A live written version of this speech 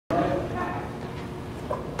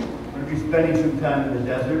spending some time in the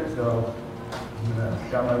desert, so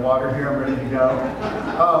got my water here, I'm ready to go.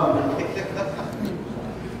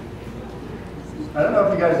 I don't know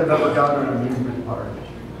if you guys have ever gone to an amusement park,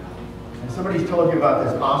 and somebody's told you about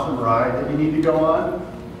this awesome ride that you need to go on.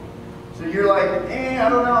 So you're like, I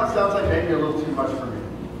don't know, it sounds like maybe a little too much for me.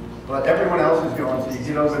 But everyone else is going, so you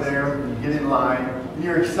get over there, you get in line, and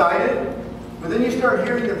you're excited, but then you start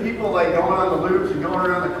hearing the people like going on the loops and going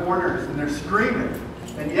around the corners, and they're screaming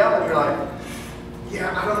and yelling. You're like,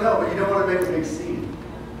 yeah, I don't know, but you don't want to make a big scene.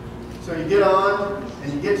 So you get on,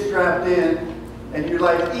 and you get strapped in, and you're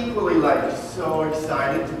like equally like so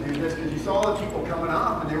excited to do this, because you saw the people coming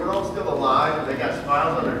off, and they were all still alive, and they got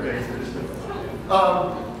smiles on their faces.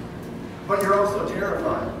 But you're also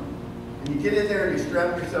terrified. And you get in there and you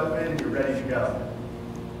strap yourself in and you're ready to go.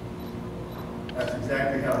 That's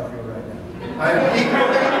exactly how I feel right now.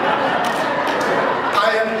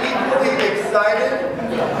 I am equally excited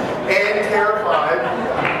and terrified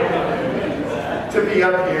to be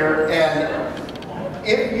up here. And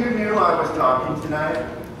if you knew I was talking tonight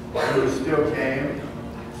and you still came,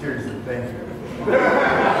 seriously, thank you.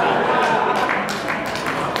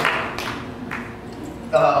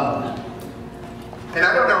 And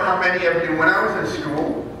I don't know how many of you, when I was in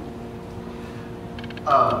school,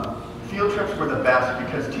 field trips were the best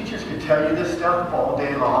because teachers could tell you this stuff all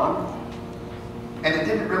day long, and it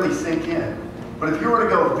didn't really sink in. But if you were to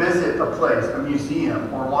go visit a place, a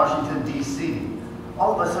museum, or Washington, D.C.,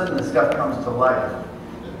 all of a sudden the stuff comes to life.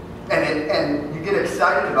 And you get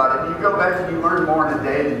excited about it, and you go back and you learn more in a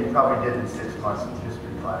day than you probably did in 6 months in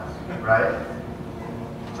history class, right?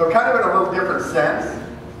 So kind of in a little different sense,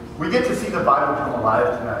 we get to see the Bible come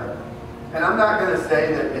alive tonight. And I'm not going to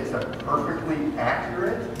say that it's a perfectly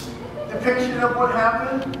accurate depiction of what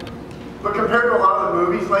happened, but compared to a lot of the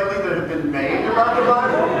movies lately that have been made about the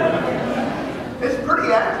Bible, it's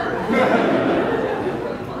pretty accurate.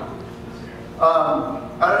 I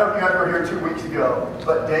don't know if you guys were here 2 weeks ago,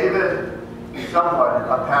 but David, someone,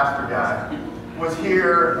 a pastor guy, was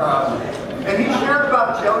here, and he shared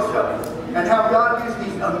about Joseph and how God used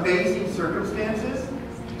these amazing circumstances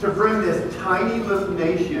to bring this tiny little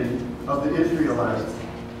nation of the Israelites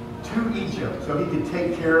to Egypt so he could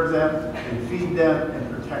take care of them and feed them and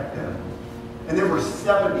protect them. And there were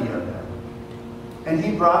 70 of them. And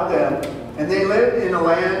he brought them, and they lived in a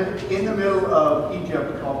land in the middle of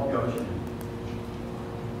Egypt called Goshen.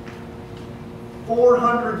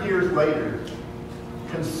 400 years later,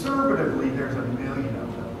 conservatively, there's 1 million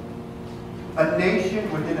of them. A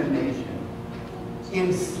nation within a nation,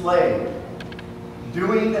 enslaved,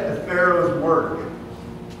 doing Pharaoh's work,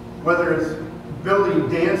 whether it's building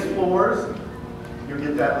dance floors, you'll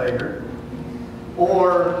get that later,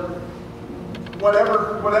 or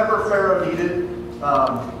whatever Pharaoh needed,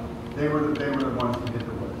 they were the ones who did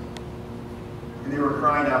the work. And they were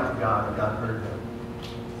crying out to God, and God heard them.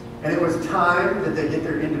 And it was time that they get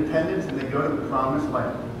their independence and they go to the promised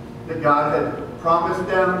land that God had promised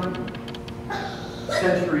them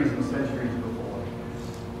centuries and centuries before.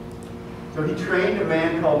 So he trained a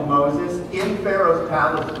man called Moses in Pharaoh's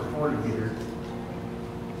palace for 40 years.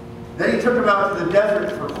 Then he took him out to the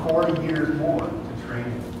desert for 40 years more to train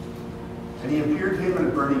him. And he appeared to him in a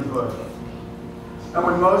burning bush. And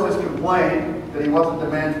when Moses complained that he wasn't the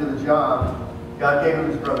man for the job, God gave him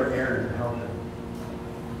his brother Aaron to help him.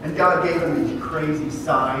 And God gave him these crazy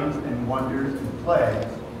signs and wonders and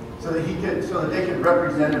plagues so that they could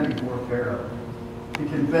represent him before Pharaoh, to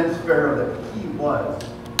convince Pharaoh that he was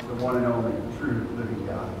the one and only true living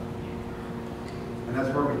God. And that's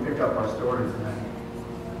where we pick up our story tonight.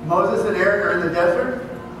 Moses and Aaron are in the desert.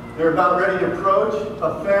 They're about ready to approach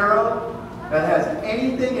a Pharaoh that has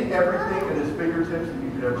anything and everything at his fingertips that you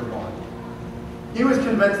could ever want. He was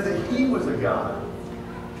convinced that he was a god.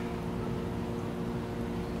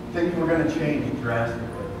 Things were going to change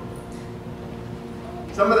drastically.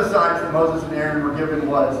 Some of the signs that Moses and Aaron were given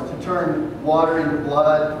was to turn water into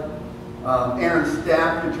blood, Aaron's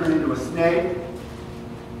staff could turn into a snake,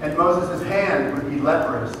 and Moses' hand would be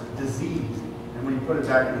leprous, diseased, and when he put it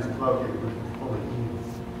back in his cloak, it would be fully healed.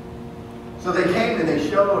 So they came and they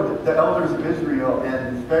showed the elders of Israel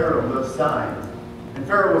and Pharaoh those signs, and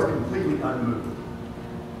Pharaoh was completely unmoved.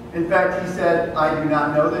 In fact, he said, "I do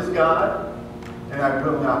not know this God, and I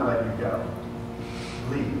will not let you go.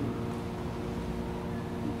 Leave."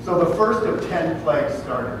 So the first of 10 plagues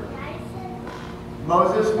started.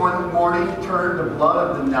 Moses one morning turned the blood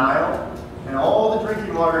of the Nile and all the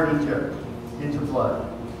drinking water in Egypt into blood.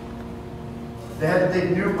 They had to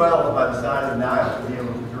dig new wells by the side of the Nile to be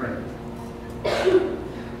able to drink.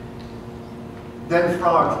 Then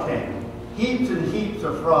frogs came. Heaps and heaps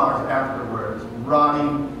of frogs afterwards,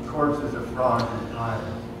 rotting, corpses of frogs and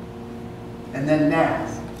pirates. And then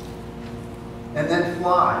gnats. And then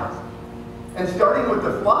flies. And starting with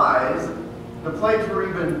the flies, the plagues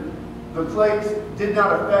did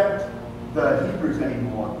not affect the Hebrews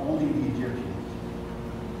anymore, only the Egyptians.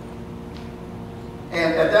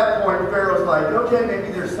 And at that point, Pharaoh's like, okay,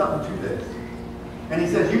 maybe there's something to this. And he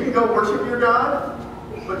says, you can go worship your God,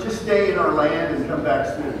 but just stay in our land and come back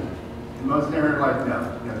soon. And Moses and Aaron are like,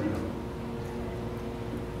 no deal.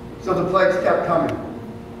 So the plagues kept coming.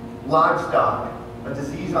 Livestock, a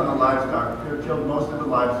disease on the livestock, killed most of the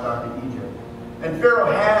livestock in Egypt. And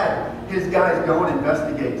Pharaoh had his guys go and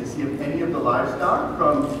investigate to see if any of the livestock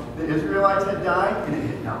from the Israelites had died, and it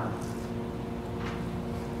had not.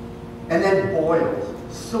 And then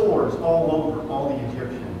boils, sores all over all the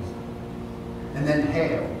Egyptians. And then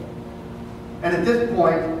hail. And at this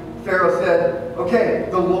point, Pharaoh said, okay,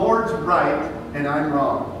 the Lord's right and I'm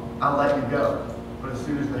wrong. I'll let you go. But as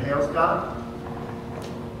soon as the hail stopped,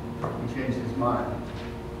 he changed his mind.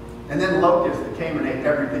 And then locusts that came and ate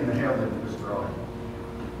everything the hail didn't destroy.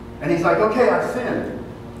 And he's like, okay, I've sinned.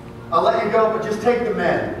 I'll let you go, but just take the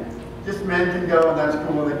men. Just men can go, and that's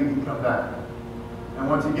cool, and then you can come back. And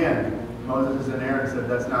once again, Moses and Aaron said,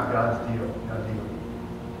 that's not God's deal. God's deal.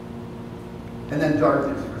 And then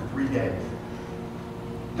darkness for 3 days.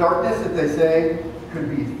 Darkness, that they say, could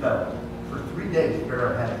be felt. For 3 days,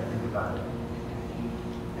 Pharaoh had to think about it.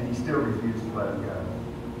 And he still refused to let him go.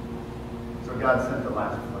 So God sent the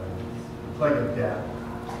last plague, the plague of death,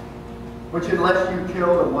 which unless you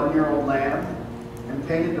killed a 1-year-old lamb and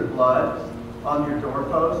painted the blood on your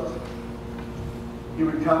doorposts, he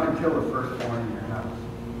would come and kill the firstborn in your house.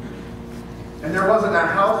 And there wasn't a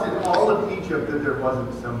house in all of Egypt that there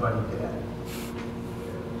wasn't somebody dead.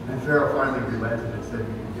 And Pharaoh finally relented and said, you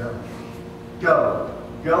can go. Go.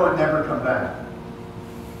 Go and never come back.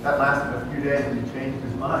 That lasted a few days and he changed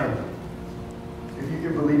his mind. If you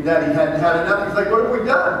can believe that, he hadn't had enough. He's like, what have we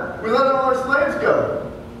done? We let all our slaves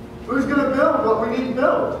go. Who's going to build what we need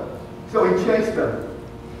built? So he chased them.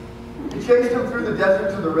 He chased them through the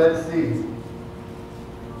desert to the Red Sea.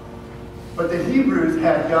 But the Hebrews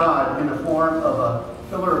had God in the form of a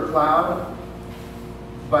pillar of cloud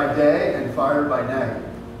by day and fire by night,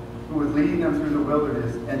 who was leading them through the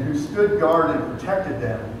wilderness and who stood guard and protected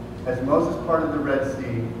them as Moses parted the Red Sea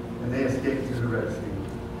and they escaped through the Red Sea.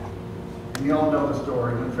 And you all know the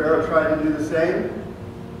story. When Pharaoh tried to do the same,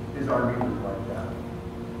 his army was wiped out.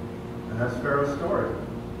 And that's Pharaoh's story.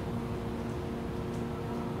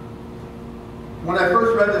 When I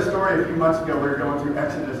first read this story a few months ago, we were going through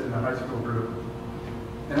Exodus in the high school group.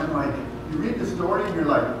 And I'm like, you read the story and you're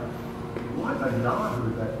like, what a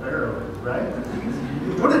yahoo that Pharaoh is, right?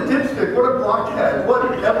 What a dipstick, what a blockhead,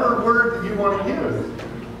 whatever word that you want to use.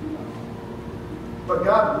 But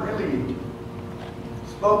God really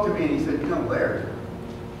spoke to me and he said, you know, Larry,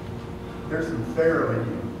 there's some Pharaoh in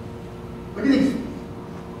you. Look at these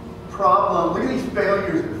problems, look at these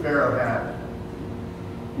failures that Pharaoh had.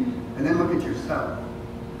 And then look at your son.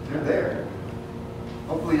 They're there.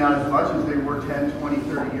 Hopefully not as much as they were 10, 20,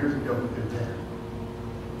 30 years ago, but they're there.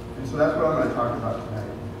 And so that's what I'm going to talk about tonight.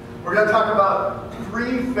 We're going to talk about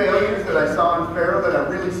 3 failures that I saw in Pharaoh that I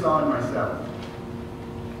really saw in myself.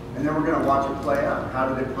 And then we're going to watch it play out. How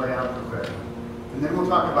did it play out for Pharaoh? And then we'll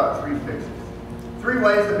talk about 3 fixes. 3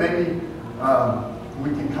 ways that maybe we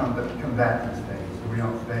can combat these things so we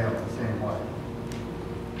don't fail the same way.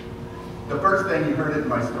 The first thing, you heard it in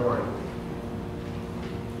my story.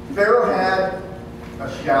 Pharaoh had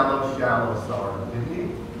a shallow sorrow, didn't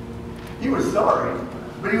he? He was sorry,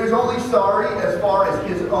 but he was only sorry as far as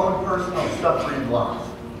his own personal suffering and loss.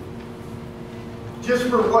 Just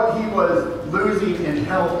for what he was losing in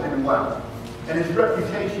health and wealth and his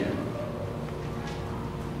reputation.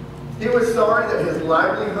 He was sorry that his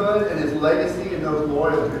livelihood and his legacy and those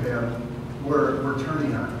loyal to him were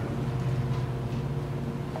turning on him.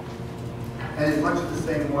 And in much the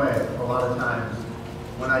same way, a lot of times,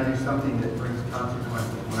 when I do something that brings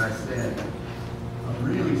consequences, when I sin, I'm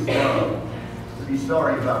really slow to be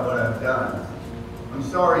sorry about what I've done. I'm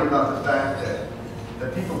sorry about the fact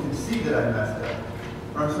that people can see that I messed up.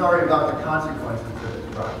 Or I'm sorry about the consequences that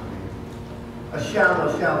it's brought to me. A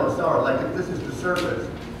shallow sorrow, like if this is the surface,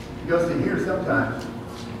 it goes to here sometimes.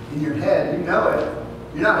 In your head, you know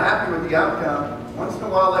it. You're not happy with the outcome. Once in a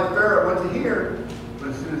while, like Pharaoh, it went to here. But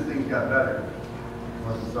as soon as things got better, I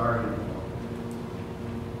wasn't sorry anymore.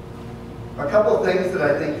 A couple things that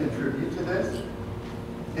I think contribute to this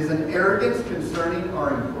is an arrogance concerning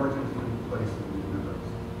our importance and place in the universe.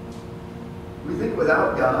 We think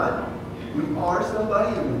without God, we are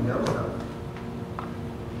somebody and we know something.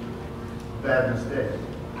 Bad mistake.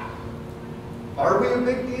 Are we a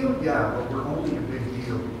big deal? Yeah, but we're only a big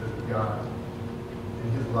deal because of God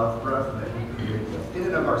and His love for us and that He created us. In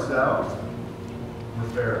and of ourselves, we're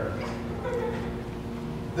Pharaoh.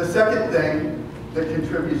 The second thing that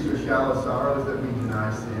contributes to a shallow sorrow is that we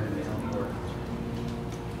deny sin and its importance.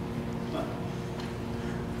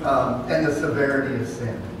 And the severity of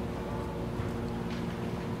sin.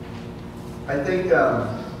 I think, this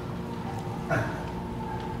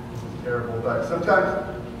is terrible, but sometimes,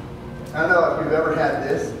 I don't know if you've ever had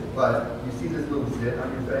this, but you see this little zit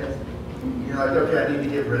on your face. You're like, okay, I need to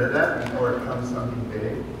get rid of that before it comes something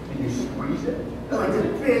big. And you squeeze it. And like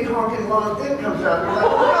this big honking long thing comes out. And you're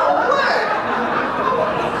like, no way!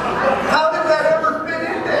 How did that ever fit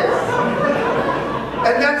in this?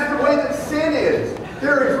 And that's the way that sin is.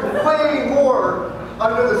 There is way more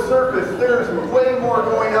under the surface. There is way more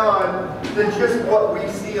going on than just what we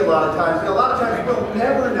see a lot of times. And a lot of times we'll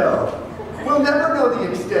never know. We'll never know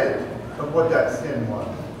the extent of what that sin was.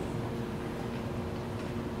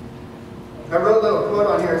 I wrote a little quote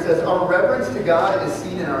on here. It says, our reverence to God is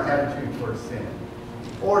seen in our attitude towards sin.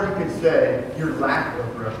 Or you could say, your lack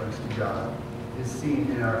of reverence to God is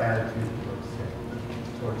seen in our attitude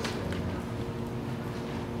towards sin.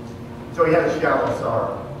 So he had a shallow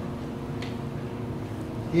sorrow.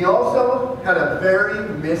 He also had a very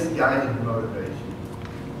misguided motivation.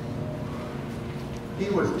 He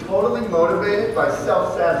was totally motivated by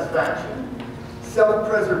self-satisfaction,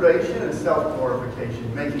 self-preservation, and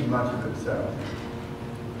self-glorification, making much of himself.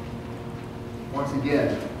 Once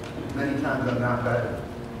again, many times I'm not better.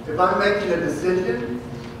 If I'm making a decision,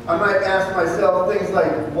 I might ask myself things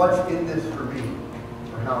like, what's in this for me?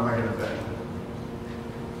 Or how am I going to benefit?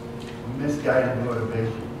 Misguided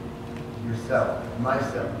motivation. Yourself,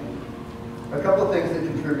 myself. A couple of things that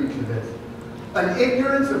contribute to this. An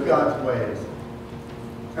ignorance of God's ways.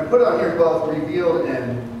 I put on here both revealed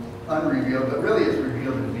and unrevealed, but really it's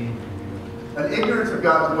revealed and being revealed. An ignorance of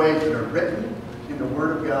God's ways that are written in the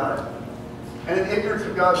Word of God, and an ignorance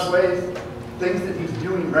of God's ways, things that He's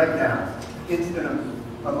doing right now, instant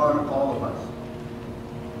among all of us.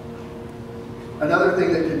 Another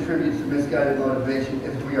thing that contributes to misguided motivation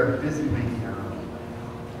is we are busy making our own.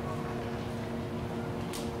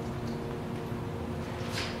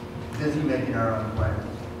 Busy making our own plans.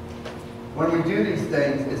 When we do these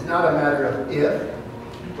things, it's not a matter of if,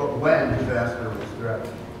 but when disaster will strike.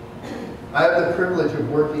 I have the privilege of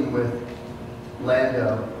working with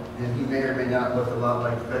Lando, and he may or may not look a lot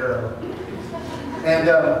like Pharoah. And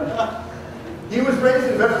he was raised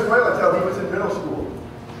in Venezuela until he was in middle school.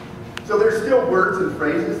 So there's still words and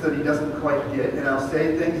phrases that he doesn't quite get, and I'll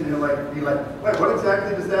say things and he'll be like, wait, what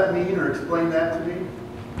exactly does that mean? Or explain that to me.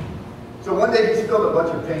 So one day he spilled a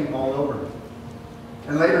bunch of paint all over me.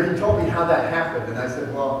 And later he told me how that happened, and I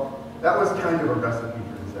said, well, that was kind of a recipe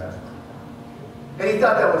for disaster. And he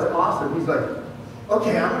thought that was awesome. He's like,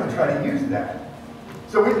 okay, I'm going to try to use that.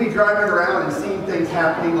 So we'd be driving around and seeing things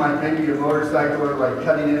happening, like maybe a motorcycle or like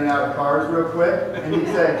cutting in and out of cars real quick, and he'd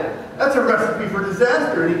say, that's a recipe for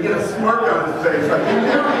disaster, and he'd get a smirk on his face, like he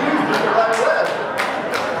never used it the right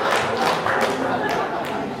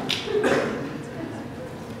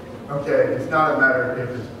way. Okay, it's not a matter of if,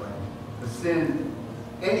 it's when. The sin,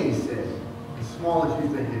 any sin, as small as you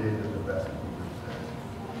think it is the best.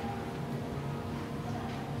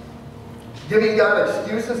 Giving God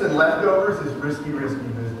excuses and leftovers is risky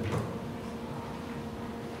business.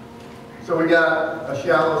 So we got a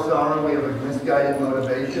shallow sorrow, we have a misguided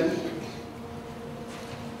motivation.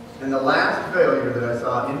 And the last failure that I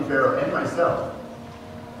saw in Pharaoh and myself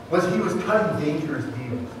was he was cutting dangerous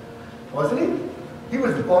deals. Wasn't he? He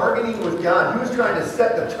was bargaining with God. He was trying to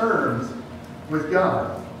set the terms with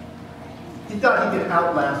God. He thought he could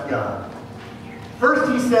outlast God.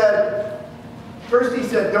 First he said,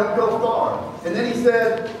 don't go far. And then he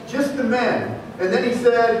said, just the men. And then he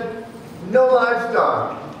said, no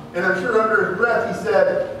livestock. And I'm sure under his breath he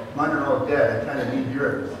said, mine are all dead. I kind of need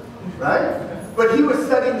yours. Right? But he was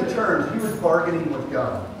setting the terms. He was bargaining with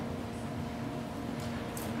God.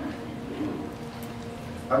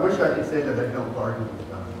 I wish I could say that I don't bargain with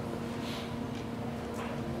God.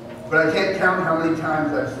 But I can't count how many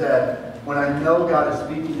times I've said, when I know God is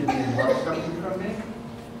speaking to me and wants something from me,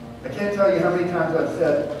 I can't tell you how many times I've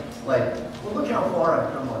said, like, well, look how far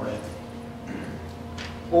I've come already.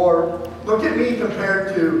 Or, look at me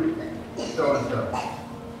compared to so-and-so.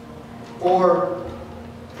 Or,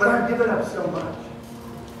 but I've given up so much.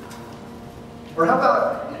 Or how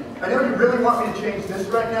about, I know you really want me to change this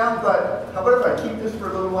right now, but how about if I keep this for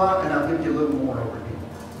a little while and I'll give you a little more over here?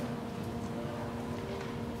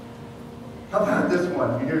 How about this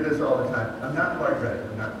one? You hear this all the time. I'm not quite ready.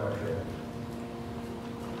 I'm not quite ready.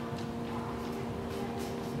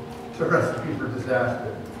 a recipe for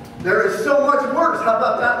disaster. There is so much worse. How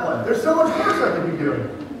about that one? There's so much worse I could be doing.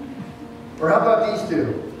 Or how about these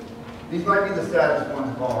two? These might be the saddest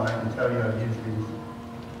ones of all, and I can tell you I've used these.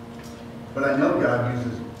 But I know God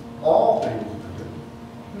uses all things for good.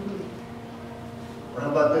 Or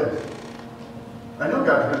how about this? I know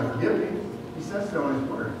God's going to forgive me. He says so in His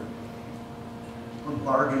Word. We're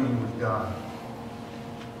bargaining with God.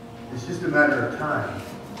 It's just a matter of time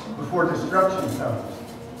before destruction comes,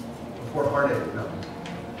 before heartache comes.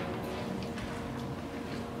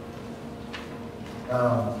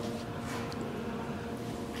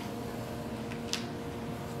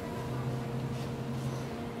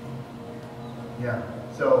 Yeah,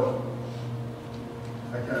 so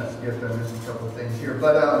I kind of skipped. I missed a couple of things here,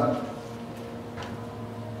 but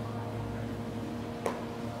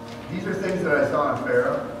these are things that I saw in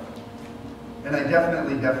Pharaoh, and I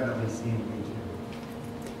definitely see in me too.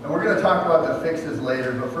 And we're going to talk about the fixes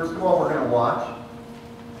later, but first of all, we're going to watch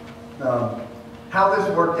how this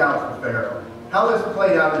worked out for Pharaoh, how this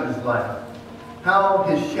played out in his life, how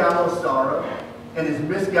his shallow sorrow and his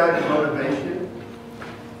misguided motivation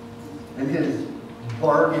and his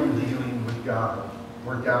bargain dealing with God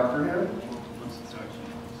worked out for him.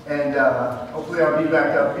 And hopefully I'll be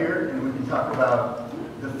back up here and we can talk about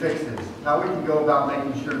the fixes, how we can go about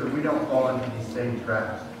making sure that we don't fall into these same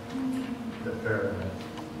traps that Pharaoh had.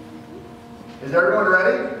 Is everyone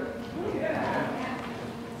ready? Yeah.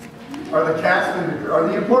 Are the cast and are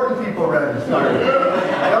the important people ready? Sorry.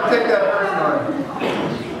 Don't take that personally.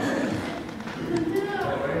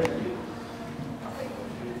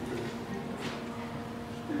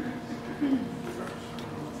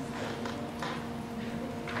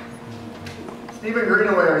 Stephen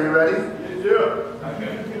Greenaway, are you ready? You do.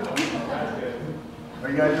 Are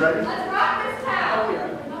you guys ready? Let's rock this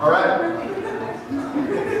town. All right.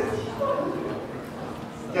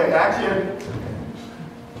 Okay, action.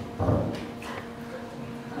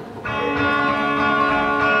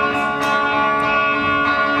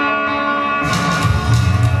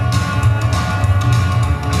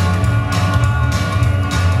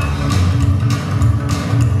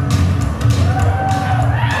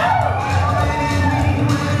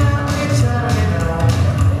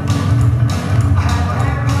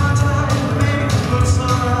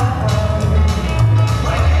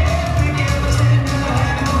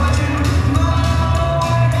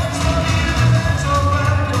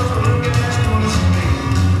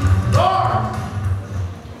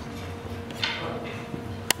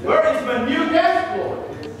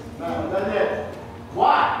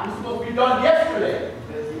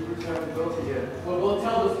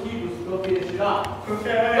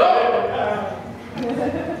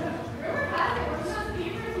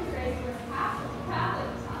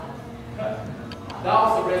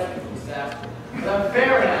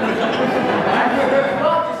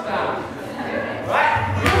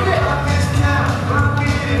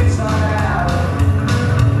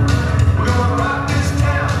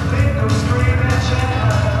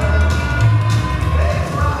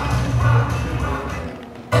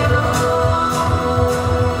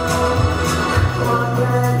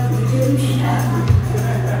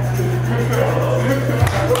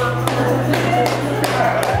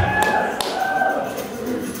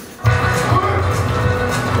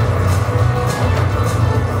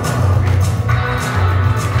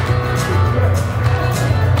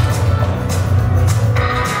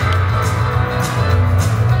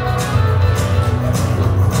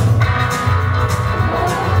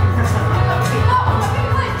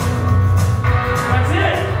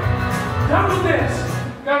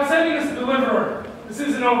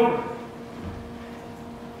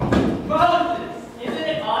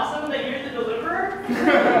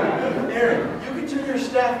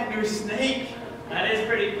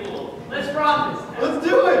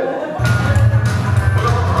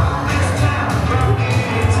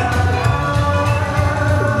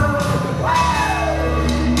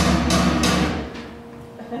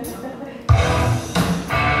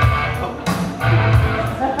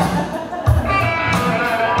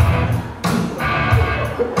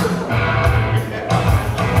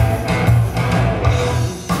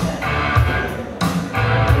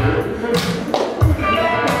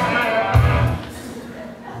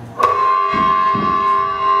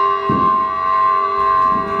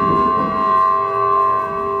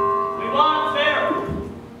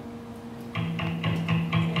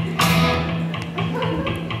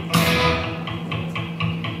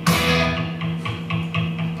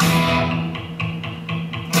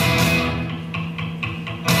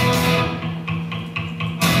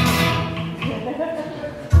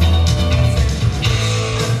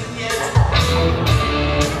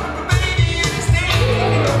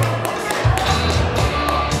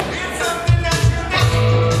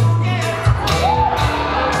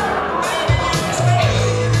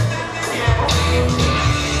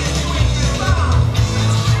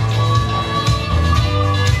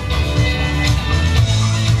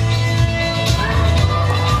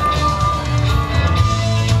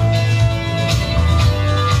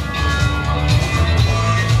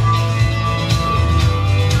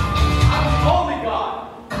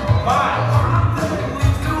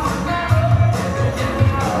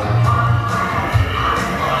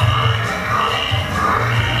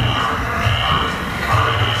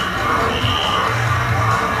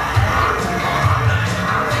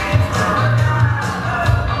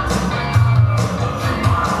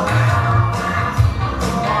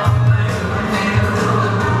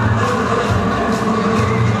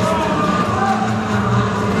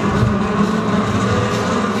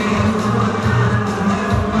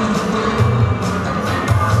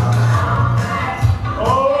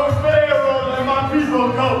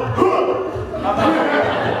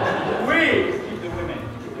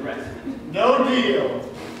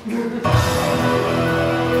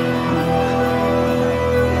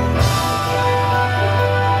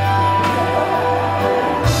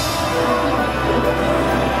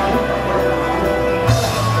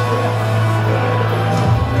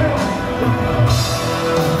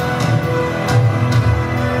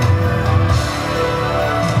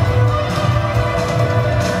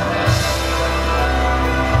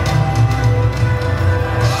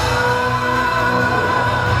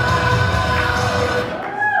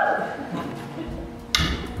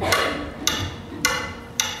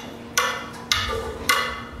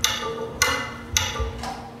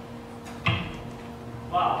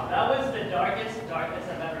 Wow, that was the darkest darkness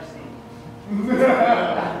I've ever seen.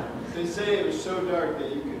 They say it was so dark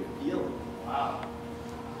that you could feel it. Wow.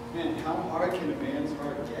 Man, how hard can a man's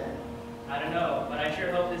heart get? I don't know, but I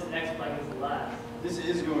sure hope this next plague is the last. This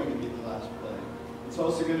is going to be the last plague. It's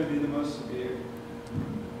also going to be the most severe.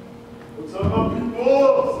 What's up,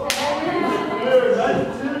 people? Hey, nice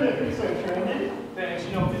to see you. You're so trendy. Thanks.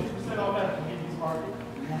 You know, 50% off at the Hades market.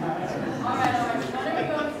 Alright. Why don't we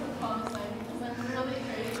go to the pump site? Because I'm really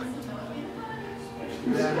craving some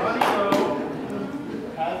milk. Yeah, money, bro.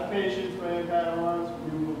 Have patience, man, Padawans.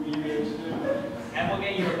 We will be there soon. And we'll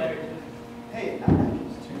get you a better tune. Hey, I like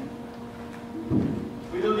this too.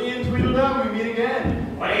 Tweedledee and Tweedledum, we meet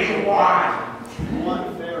again. What do you want? I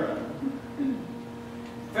want Pharoah.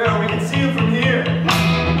 Pharoah, we can see you from here.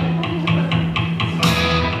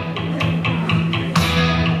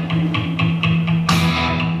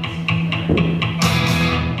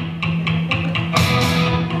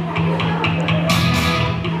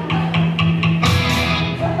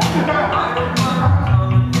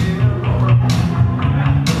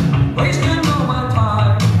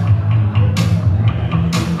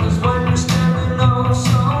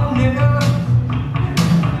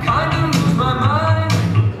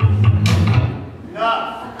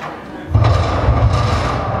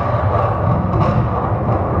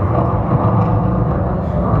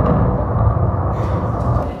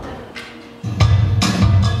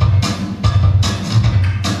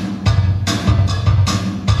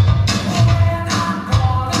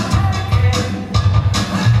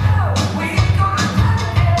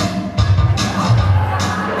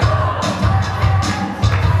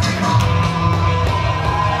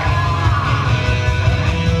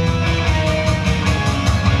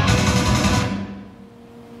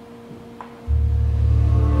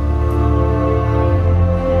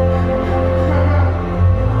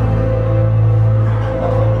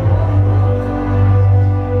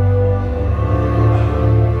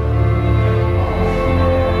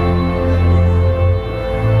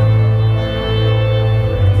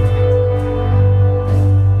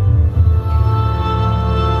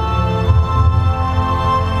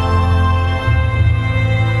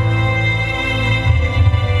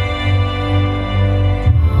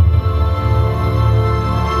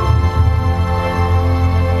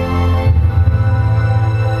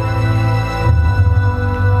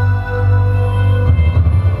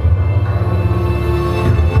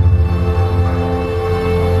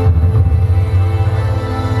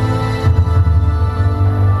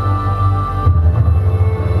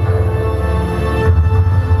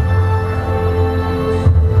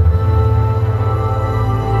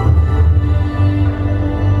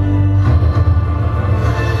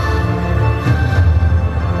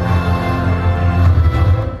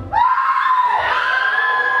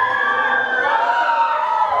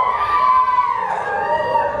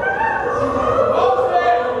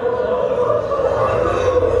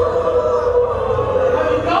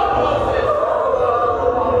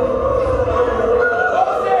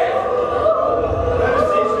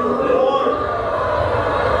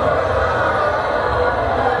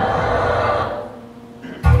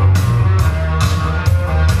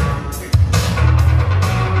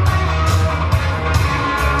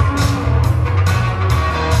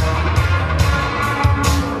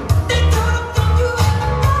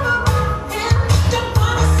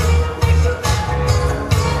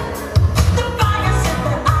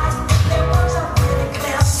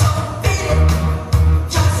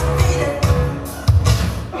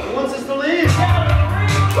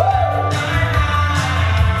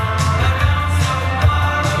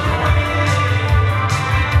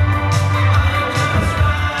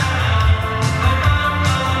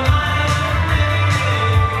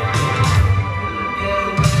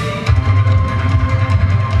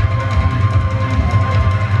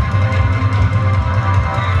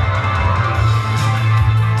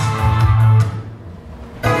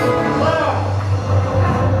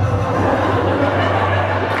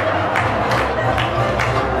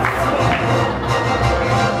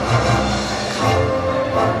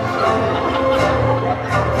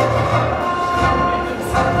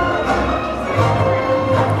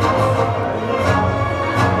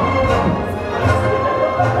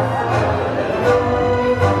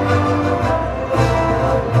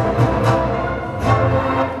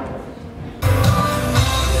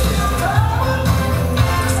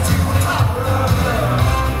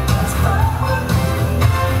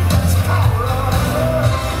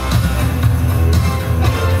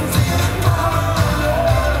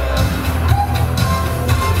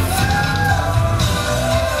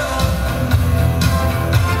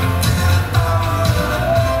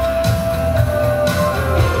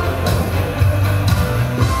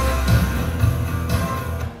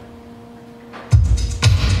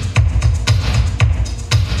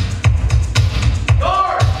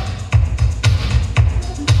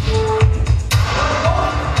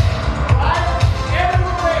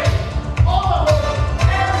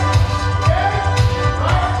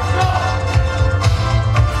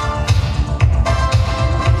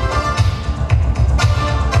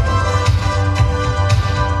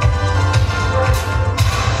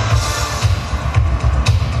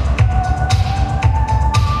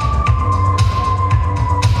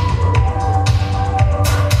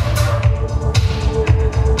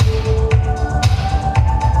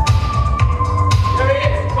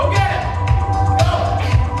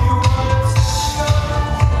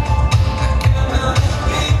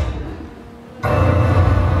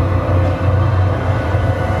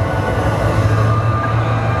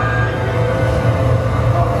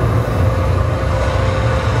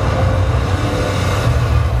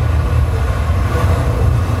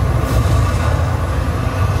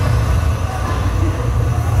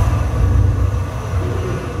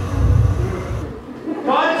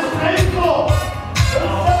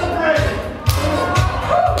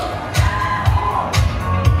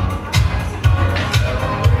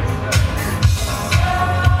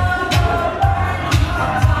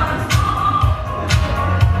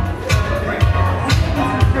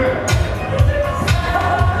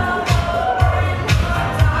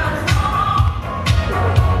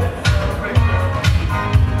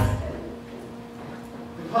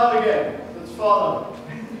 Out again. Let's follow.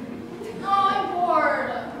 Oh, I'm bored.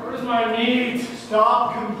 Where's my meat?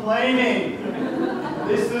 Stop complaining.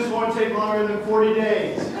 This won't take longer than 40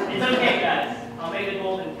 days. It's okay, guys. I'll make a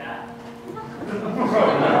golden cat.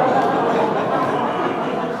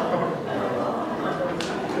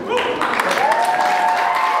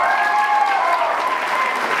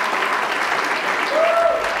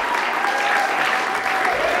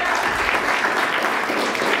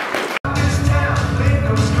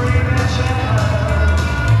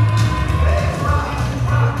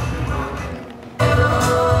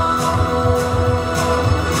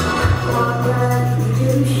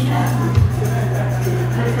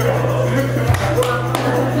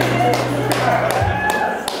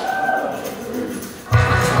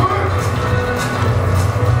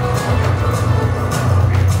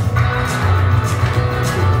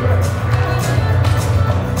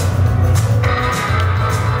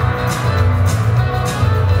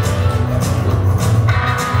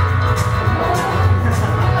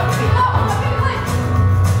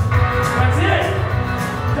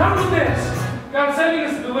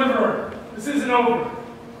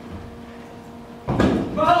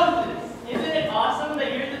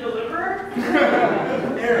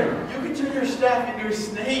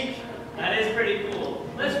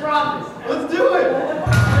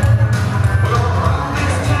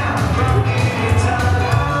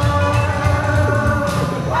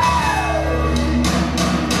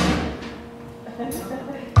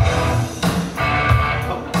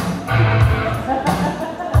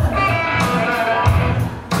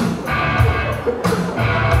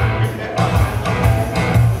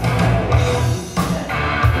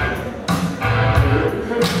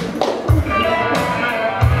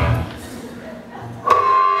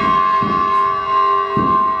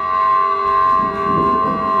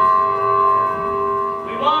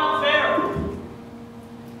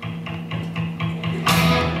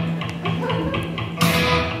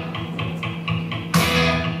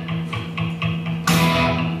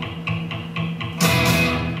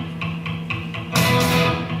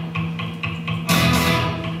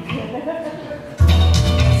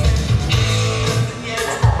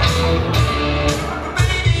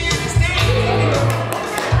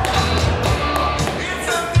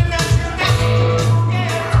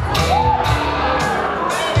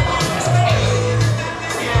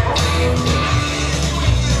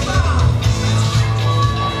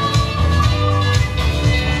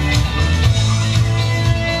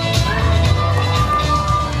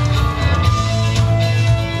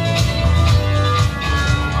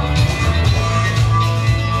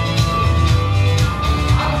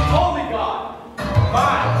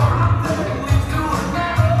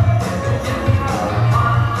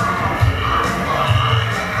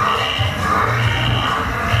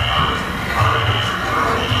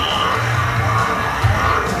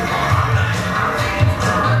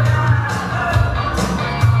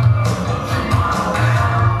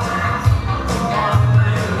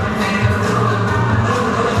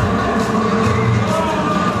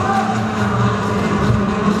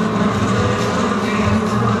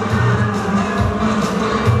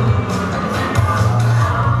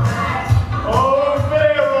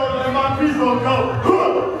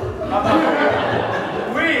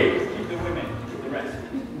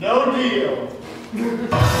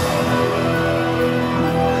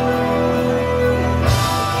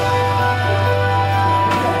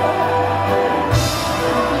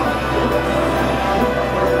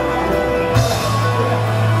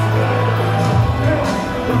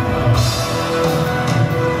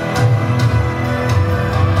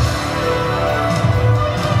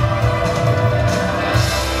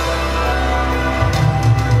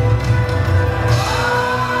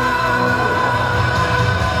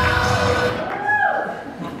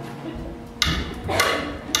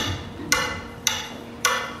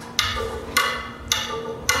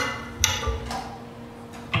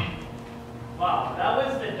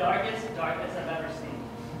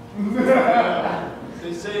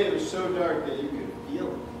 They say it was so dark that you could feel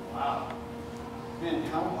it. Wow. Man,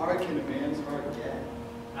 how hard can a man's heart get?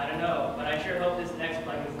 I don't know, but I sure hope this next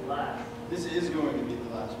plague is the last. This is going to be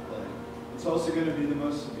the last plague. It's also going to be the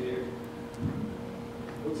most severe.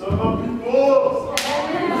 What's up, people?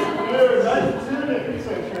 Hey, nice to see you.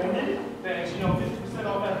 So trendy. Thanks. You know, 50%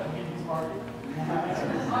 off at the Mickey's Market. Alright.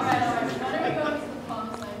 Why don't we go to the prom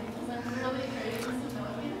site? Because I'm really crazy to know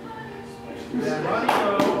what Yeah, Ronnie,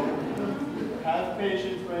 have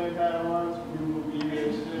patience, man, Padawans. We will be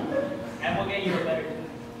here soon. And we'll get you a better tune.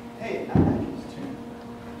 Hey, I like this tune.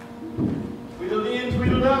 Tweedledee and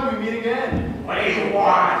Tweedledum, we meet again. What do you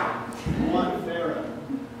want? One Pharoah.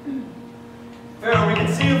 Pharoah, we can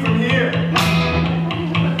see see it from here.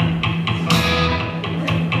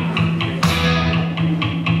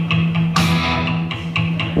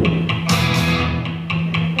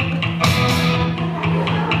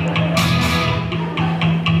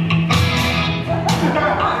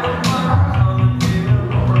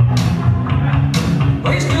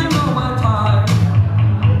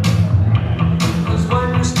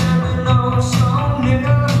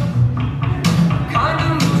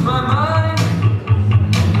 Kinda lose my mind.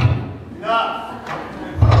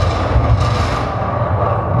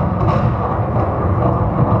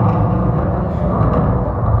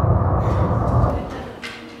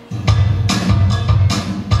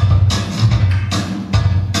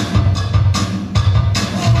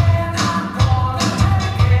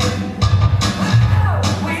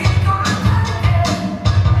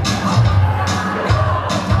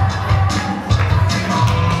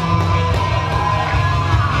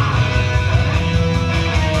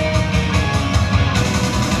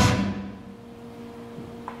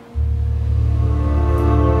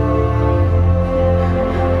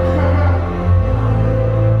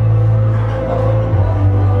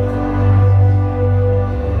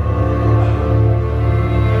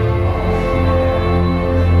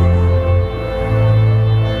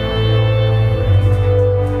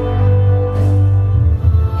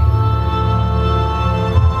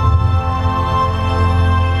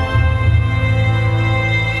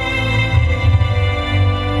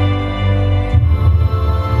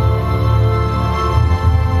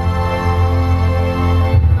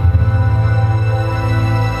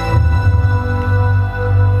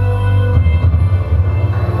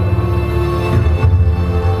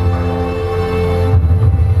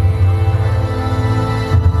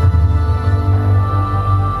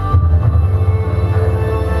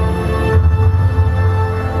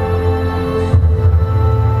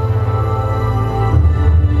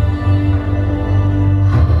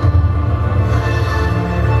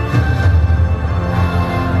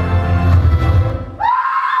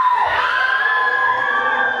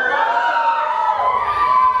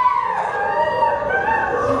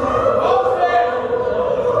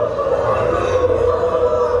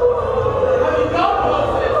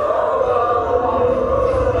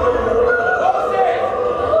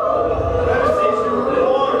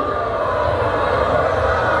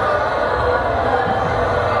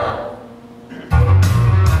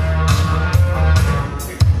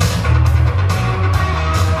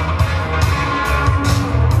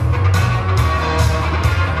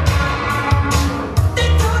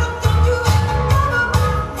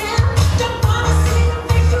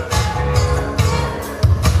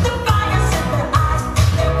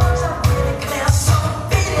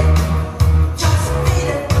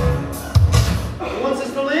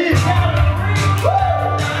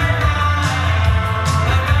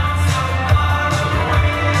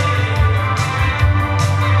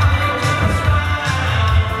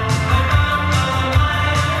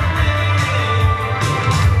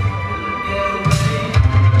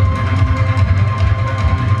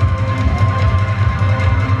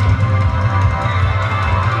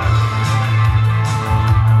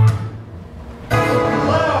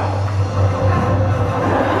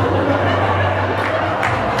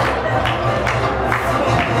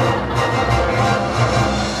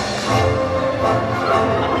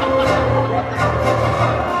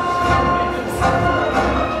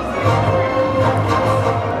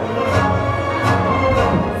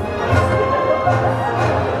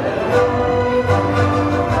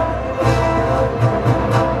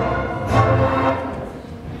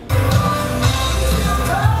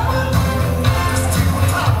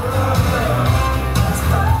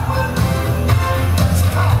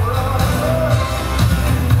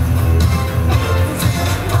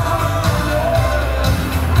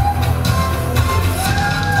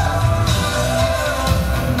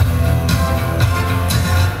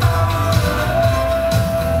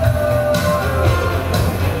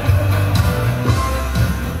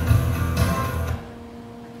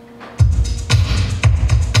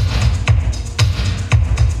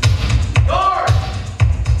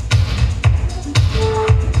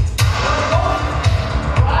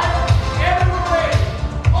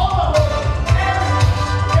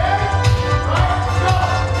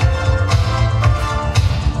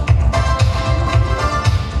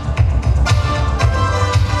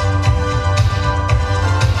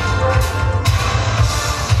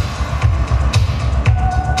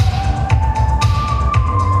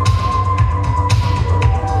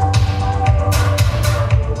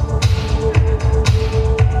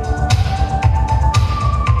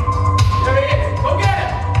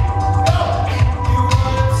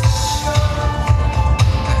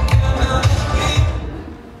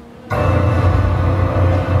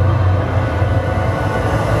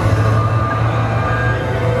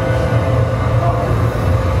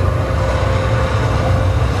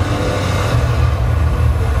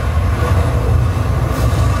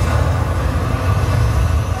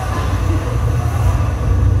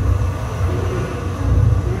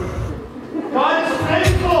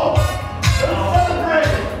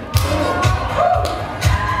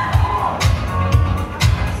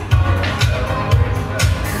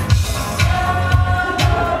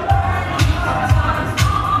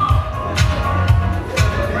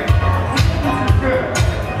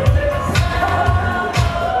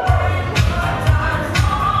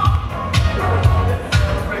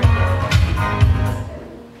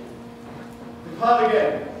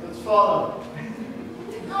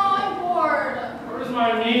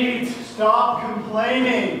 I need. Stop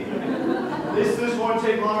complaining. This won't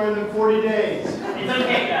take longer than 40 days. It's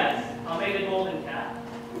okay, guys. I'll make a golden cat.